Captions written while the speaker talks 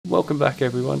Welcome back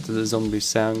everyone to the Zombie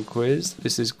Sound Quiz.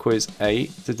 This is quiz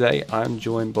 8. Today I am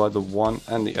joined by the one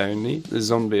and the only, the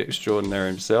zombie extraordinaire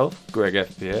himself,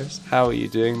 GregFPS. How are you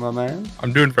doing, my man?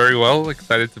 I'm doing very well,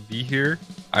 excited to be here.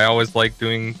 I always like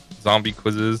doing zombie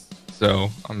quizzes, so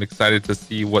I'm excited to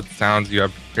see what sounds you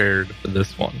have prepared for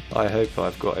this one. I hope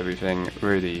I've got everything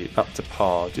really up to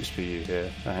par just for you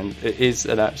here, and it is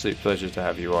an absolute pleasure to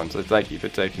have you on, so thank you for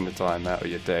taking the time out of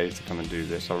your day to come and do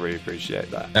this. I really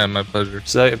appreciate that. Yeah, my pleasure.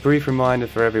 So a brief reminder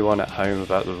for everyone at home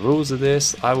about the rules of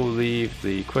this. I will leave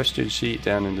the question sheet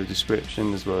down in the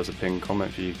description as well as a pinned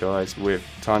comment for you guys with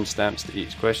timestamps to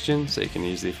each question so you can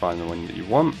easily find the one that you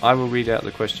want. I will read out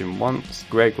the question once.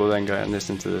 Greg will then go and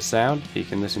listen to the sound. He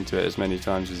can listen to it as many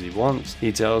times as he wants.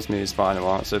 He tells me his final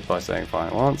answer by saying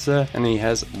final answer, and he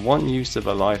has one use of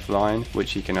a lifeline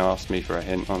which he can ask me for a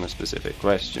hint on a specific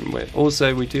question with.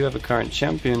 Also, we do have a current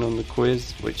champion on the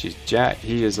quiz, which is Jack.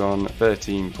 He is on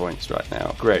 13 points right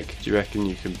now. Greg, do you reckon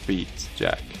you can beat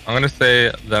Jack? I'm going to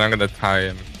say that I'm going to tie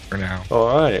him for now.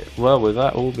 Alright, well with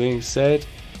that all being said,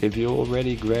 if you're all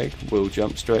ready, Greg, we'll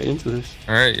jump straight into this.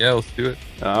 Alright, yeah, let's do it.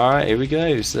 Alright, here we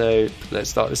go. So let's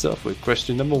start this off with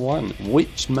question number 1.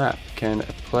 Which map can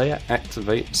a player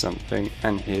activate something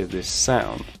and hear this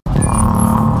sound?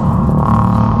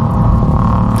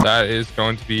 That is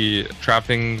going to be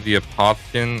trapping the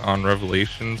Apothecon on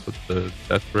Revelations with the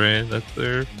death ray that's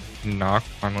there. Knock,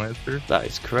 final answer. That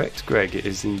is correct, Greg. It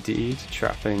is indeed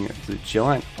trapping the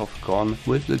giant Apothecon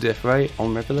with the death ray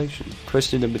on Revelation.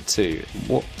 Question number 2.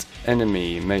 What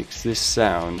enemy makes this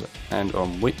sound and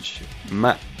on which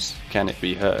maps can it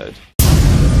be heard?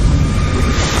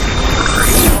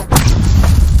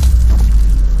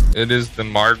 It is the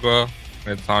Margwa.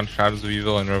 It's on Shadows of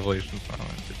Evil and Revelations final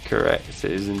answer. Correct,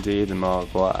 it is indeed the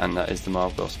Margwa, and that is the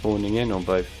Margwa spawning in on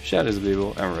both Shadows of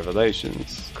Evil and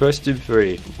Revelations. Question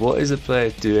 3. What is a player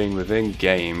doing within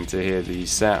game to hear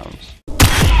these sounds?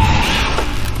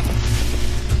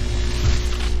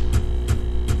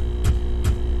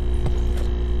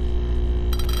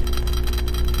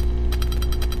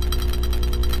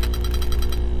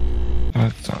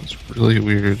 That sounds really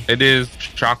weird. It is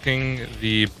shocking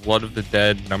the Blood of the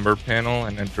Dead number panel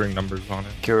and entering numbers on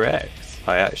it. Correct.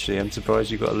 I actually am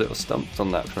surprised you got a little stumped on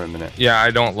that for a minute. Yeah,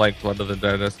 I don't like Blood of the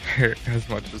Dead as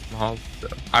much as mobs. So.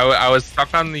 I was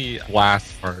stuck on the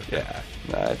last part. Yeah,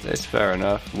 no, it's fair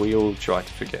enough. We all try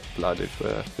to forget blood if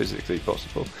physically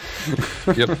possible.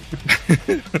 Yep.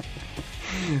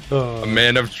 Oh. A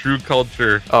man of true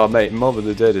culture. Oh mate, Mob of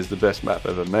the Dead is the best map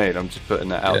ever made. I'm just putting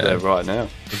that out there right now.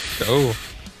 Oh,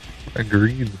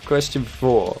 agreed. Question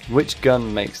 4. Which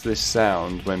gun makes this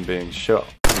sound when being shot?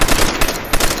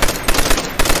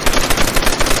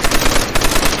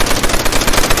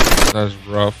 That's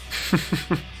rough.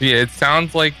 See, it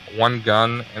sounds like one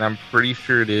gun, and I'm pretty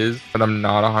sure it is, but I'm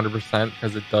not 100%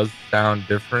 because it does sound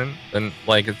different. And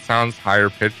like it sounds higher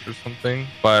pitched or something.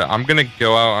 But I'm gonna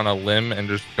go out on a limb and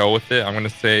just go with it. I'm gonna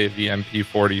say the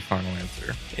MP40 final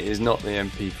answer. It is not the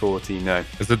MP40, no.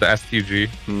 Is it the STG?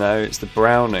 No, it's the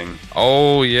Browning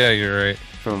Oh yeah, you're right.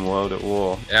 from World at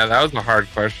War. Yeah, that was a hard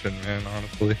question, man,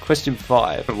 honestly. Question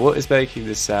 5. What is making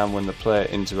this sound when the player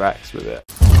interacts with it?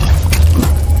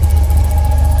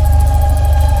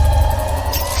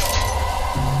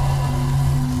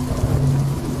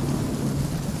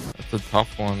 A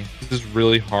tough one. This is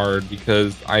really hard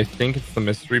because I think it's the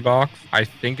mystery box. I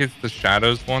think it's the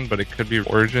Shadows one, but it could be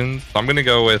Origins. So I'm gonna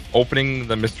go with opening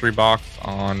the mystery box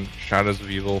on Shadows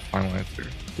of Evil final answer.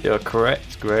 You're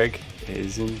correct, Greg. It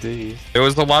is indeed. There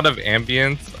was a lot of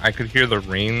ambience. I could hear the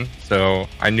rain, so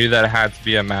I knew that it had to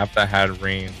be a map that had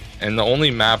rain. And the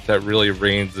only map that really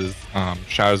rains is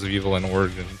Shadows of Evil and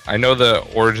Origins. I know the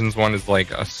Origins one is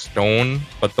like a stone,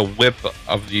 but the whip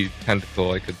of the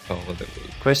tentacle, I could tell that it was.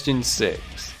 Question 6.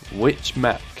 Which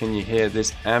map can you hear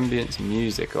this ambience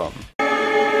music on?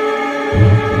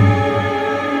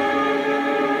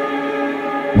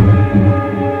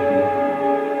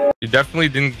 You definitely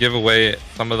didn't give away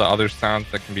some of the other sounds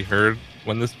that can be heard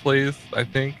when this plays, I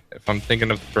think, if I'm thinking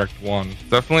of the correct one. It's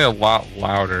definitely a lot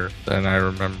louder than I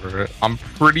remember it. I'm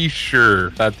pretty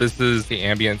sure that this is the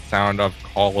ambient sound of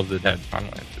Call of the Dead final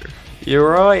answer.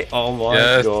 You're right. Oh my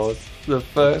Yes. god. The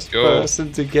first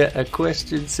person to get a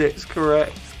question 6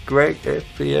 correct.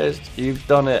 GregFPS, you've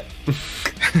done it.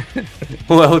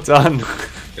 Well done.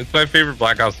 It's my favorite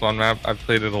Black Ops 1 map. I've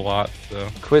played it a lot, so.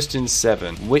 Question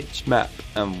 7. Which map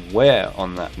and where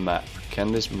on that map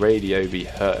can this radio be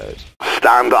heard?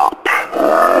 Stand up.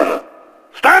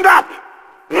 Stand up!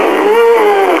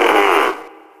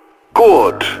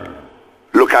 Good.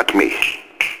 Look at me.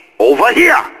 Over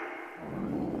here.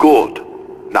 Good.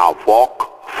 Now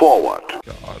walk forward.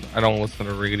 God, I don't listen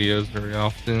to radios very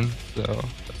often, so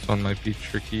this one might be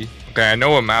tricky. Okay, I know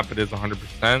what map it is 100%.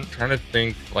 I'm trying to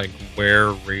think like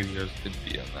where radios could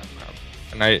be on that map.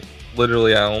 And I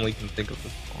only can think of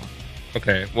this one.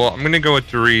 Okay, well, I'm gonna go with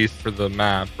Derice for the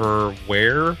map. For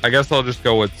where? I guess I'll just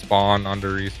go with spawn on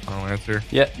Derice. Final answer.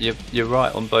 Yep, you're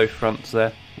right on both fronts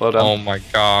there. Well done. Oh my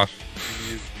gosh.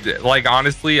 Like,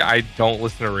 honestly, I don't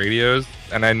listen to radios,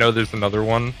 and I know there's another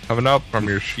one coming up from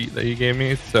your sheet that you gave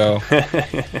me, so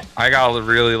I got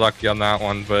really lucky on that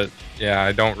one. But yeah,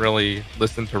 I don't really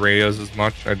listen to radios as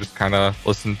much. I just kind of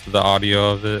listen to the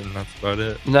audio of it, and that's about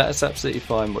it. That's absolutely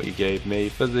fine what you gave me.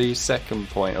 For the second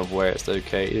point of where it's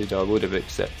located, I would have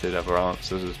accepted other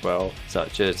answers as well,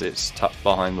 such as it's tucked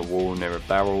behind the wall near a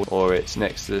barrel, or it's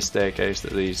next to the staircase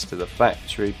that leads to the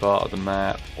factory part of the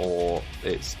map, or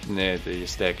it's near the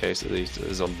staircase that leads to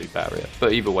the zombie barrier.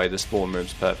 But either way, the spawn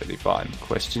room's perfectly fine.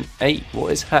 Question 8.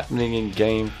 What is happening in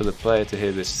game for the player to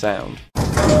hear this sound?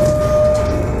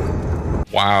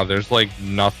 Wow, there's like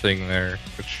nothing there.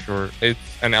 It's short. It's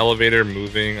an elevator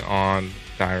moving on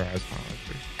die-rise.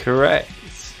 Correct.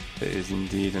 It is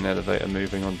indeed an elevator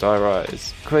moving on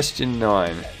die-rise. Question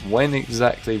 9. When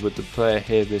exactly would the player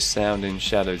hear this sound in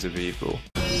Shadows of Evil?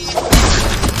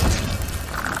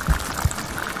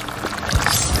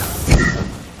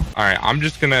 Alright, I'm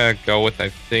just gonna go with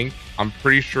I'm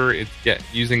pretty sure it's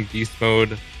using beast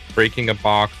mode, breaking a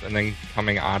box, and then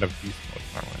coming out of beast mode.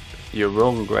 You're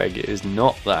wrong, Greg. It is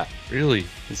not that. Really?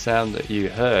 The sound that you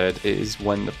heard is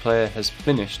when the player has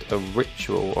finished a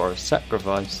ritual or a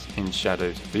sacrifice in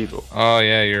Shadows of Evil. Oh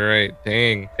yeah, you're right.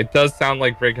 Dang. It does sound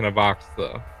like breaking a box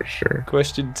though, for sure.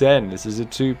 Question 10. This is a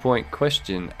 2-point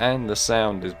question and the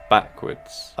sound is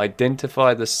backwards.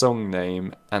 Identify the song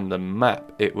name and the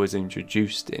map it was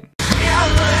introduced in.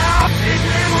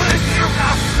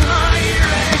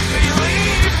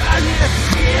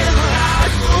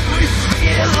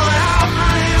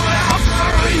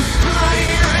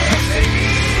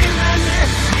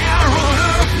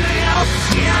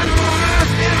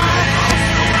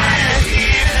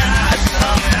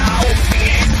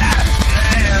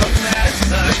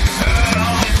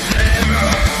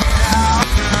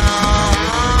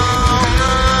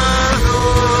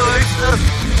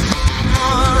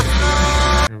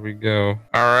 Here we go.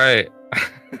 All right.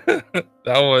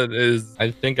 That one is,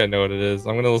 I think I know what it is.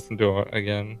 I'm gonna listen to it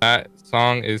again. That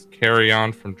song is Carry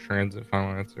On from Transit.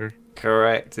 Final answer.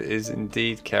 Correct. It is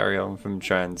indeed Carry On from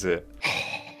Transit.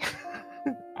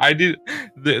 I did.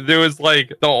 There was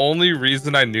like, the only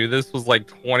reason I knew this was like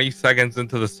 20 seconds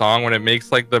into the song when it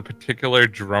makes like the particular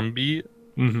drum beat.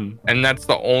 And that's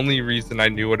the only reason I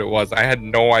knew what it was. I had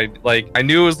no idea. Like, I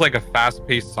knew it was like a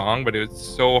fast-paced song, but it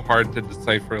was so hard to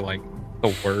decipher like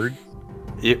the words.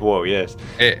 Well, yes.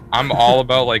 I'm all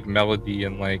about like melody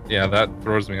and like, yeah, that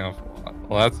throws me off a lot.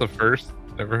 Well, that's the first.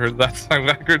 Never heard that song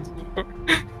backwards before.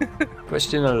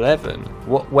 Question 11.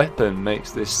 What weapon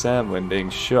makes this sound when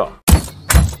being shot?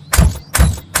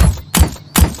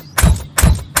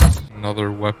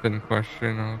 Another weapon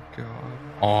question. Oh god.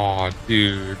 Oh,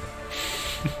 dude.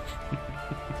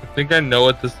 I think I know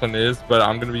what this one is, but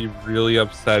I'm gonna be really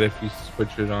upset if you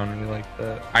switch it on me like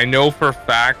that. I know for a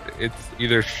fact it's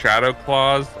either Shadow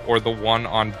Claws or the one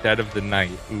on Dead of the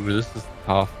Night. Ooh, this is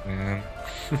tough, man.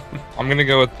 I'm gonna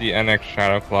go with the NX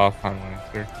Shadow Claw. Final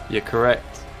answer. You're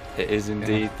correct. It is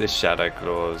indeed the Shadow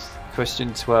Claws.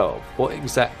 Question 12. What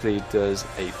exactly does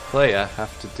a player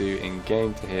have to do in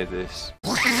game to hear this?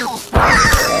 What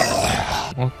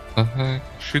the heck?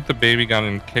 Shoot the baby gun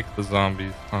and kick the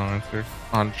zombies. Final answer.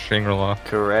 On Shangri-La.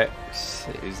 Correct.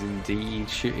 It is indeed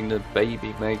shooting the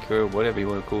baby maker, or whatever you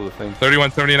want to call the thing.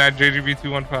 3179 JGB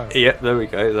 215. Yep, there we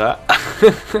go. That.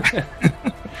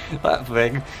 That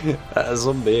thing. That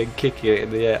zombie and kicking it in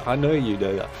the air. I know you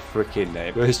know that freaking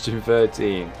name. Question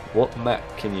 13. What map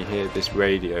can you hear this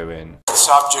radio in? The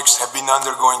subjects have been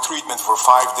undergoing treatment for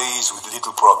 5 days with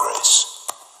little progress.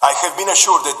 I have been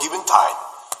assured that given time,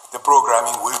 the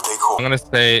programming will take hold. I'm gonna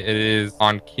say it is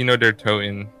on Kino der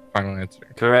Toten. Final answer.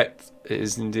 Correct. It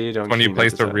is indeed on. When you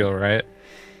place the reel, right?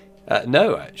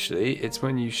 No, actually, it's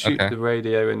when you shoot the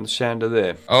radio in the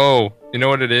chandelier. Oh, you know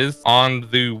what it is? On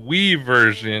the Wii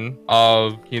version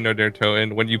of Kino der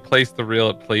Toten, when you place the reel,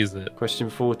 it plays it. Question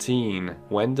 14.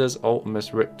 When does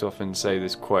Ultimus Richtofen say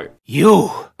this quote? You!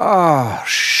 Oh,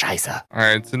 Scheiße.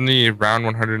 Alright, it's in the round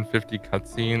 150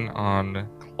 cutscene on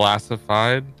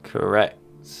Classified. Correct.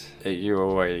 You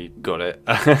already got it.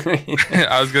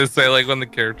 I was gonna say, like, when the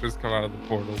characters come out of the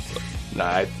portal. But...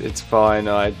 Nah, it's fine.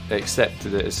 I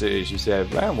accepted it as soon as you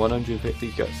said round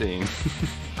 150 cutscene.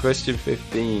 Question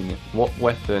 15. What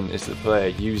weapon is the player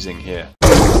using here?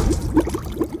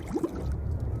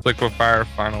 Liquefier,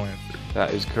 final answer.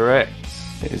 That is correct.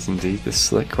 It is indeed the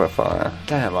Liquefier.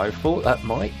 Damn, I thought that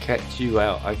might catch you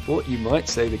out. I thought you might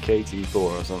say the KT4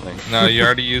 or something. No, you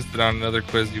already used it on another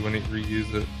quiz. You wouldn't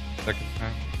reuse it second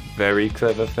time. Very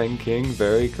clever thinking,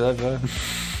 very clever.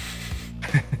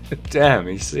 Damn,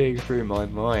 he's seeing through my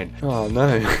mind. Oh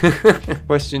no.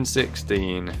 Question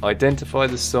 16. Identify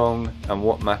the song and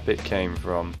what map it came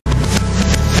from.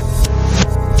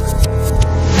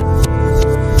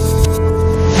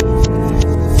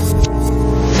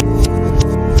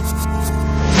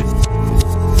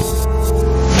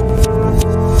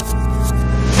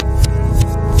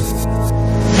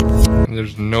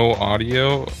 There's no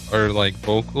audio or like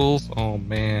vocals. Oh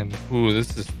man. Ooh,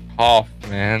 this is tough,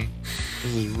 man.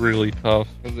 This is really tough.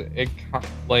 It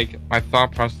like my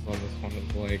thought process on this one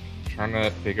is like trying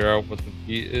to figure out what the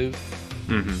beat is,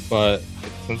 but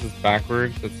since it's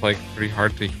backwards, it's like pretty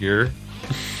hard to hear.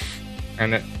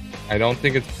 And I don't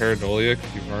think it's Pareidolia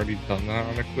because you've already done that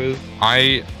on a quiz.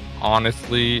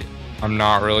 I'm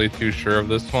not really too sure of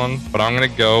this one, but I'm gonna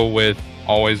go with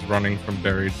Always Running from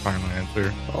Buried, final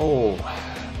answer. Oh,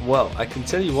 well, I can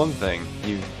tell you one thing.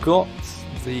 You've got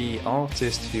the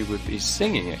artist who would be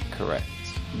singing it correct,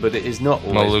 but it is not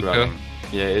always running.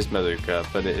 Yeah, it is Maluka,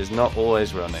 but it is not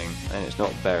always running, and it's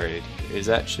not Buried. It is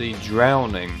actually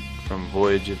Drowning from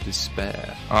Voyage of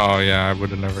Despair. Oh yeah, I would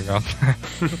have never got that.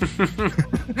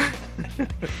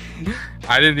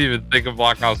 I didn't even think of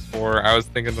Black Ops 4. I was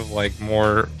thinking of like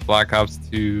more Black Ops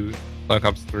 2, Black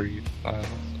Ops 3 styles.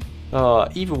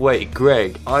 Either way,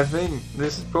 Greg, I think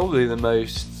this is probably the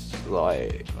most,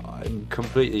 like, I'm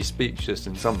completely speechless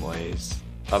in some ways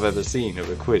I've ever seen of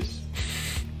a quiz.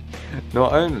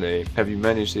 Not only have you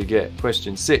managed to get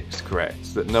question 6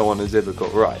 correct that no one has ever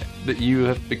got right, but you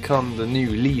have become the new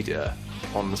leader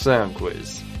on the sound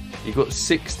quiz. You got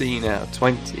 16 out of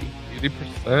 20.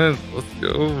 80%, let's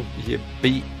go. You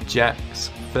beat Jack's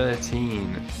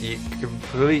 13. You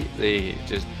completely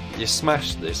just, you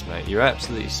smashed this, mate. You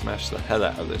absolutely smashed the hell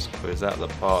out of this quiz, out of the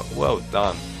park. Well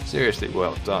done. Seriously,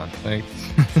 well done. Thanks.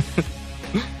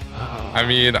 I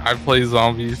mean, I play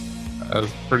zombies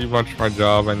as pretty much my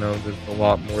job. I know there's a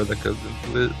lot more that goes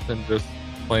into it than just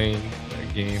playing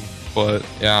a game. But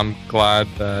yeah, I'm glad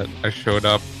that I showed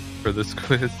up for this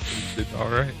quiz and did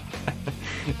alright.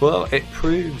 Well, it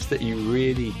proves that you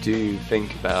really do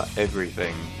think about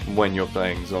everything when you're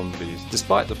playing zombies,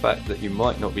 despite the fact that you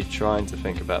might not be trying to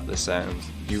think about the sounds.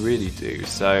 You really do,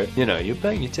 so, you know, you're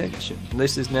paying attention.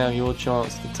 This is now your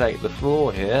chance to take the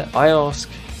floor here. I ask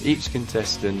each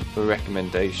contestant for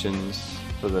recommendations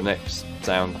for the next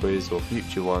sound quiz or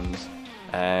future ones,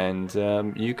 and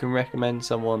you can recommend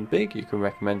someone big, you can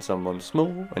recommend someone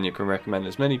small, and you can recommend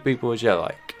as many people as you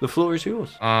like. The floor is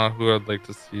yours. Who I'd like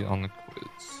to see on the quiz?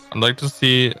 I'd like to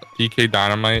see DK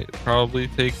Dynamite probably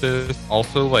take this.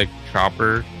 Also, like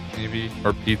Chopper, maybe,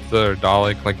 or Pizza or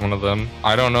Dalek, like one of them.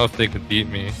 I don't know if they could beat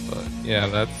me, but yeah,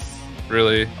 that's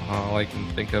really all I can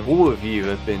think of. All of you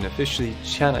have been officially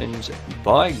challenged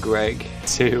by Greg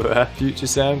to future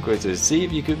sound quizzes. See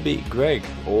if you can beat Greg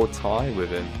or tie with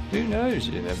him. Who knows?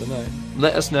 You never know.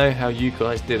 Let us know how you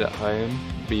guys did at home.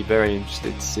 Be very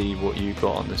interested to see what you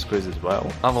got on this quiz as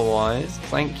well. Otherwise,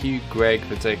 thank you, Greg,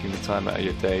 for taking the time out of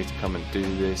your day to come and do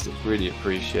this. It's really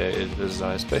appreciated, as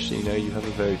I especially know you have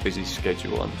a very busy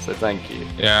schedule on, so thank you.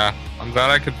 Yeah, I'm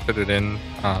glad I could fit it in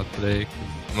today,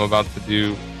 because I'm about to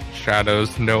do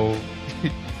Shadows. No,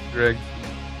 Greg,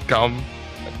 come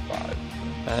at 5.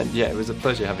 And yeah, it was a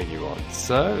pleasure having you on.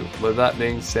 So, with that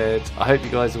being said, I hope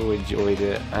you guys all enjoyed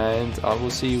it, and I will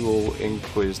see you all in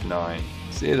quiz 9.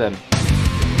 See you then.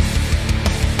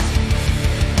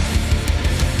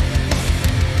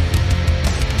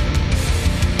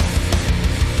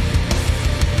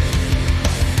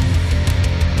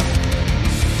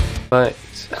 Right,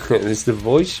 it's the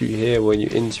voice you hear when you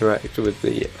interact with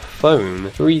the phone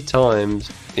 3 times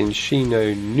in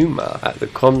Shino Numa at the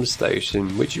comm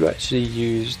station, which you actually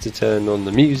use to turn on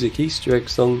the music Easter egg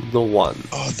song, The One.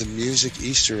 Oh, the music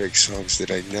Easter egg songs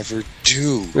that I never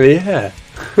do. Yeah.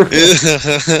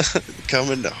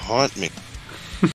 Coming to haunt me.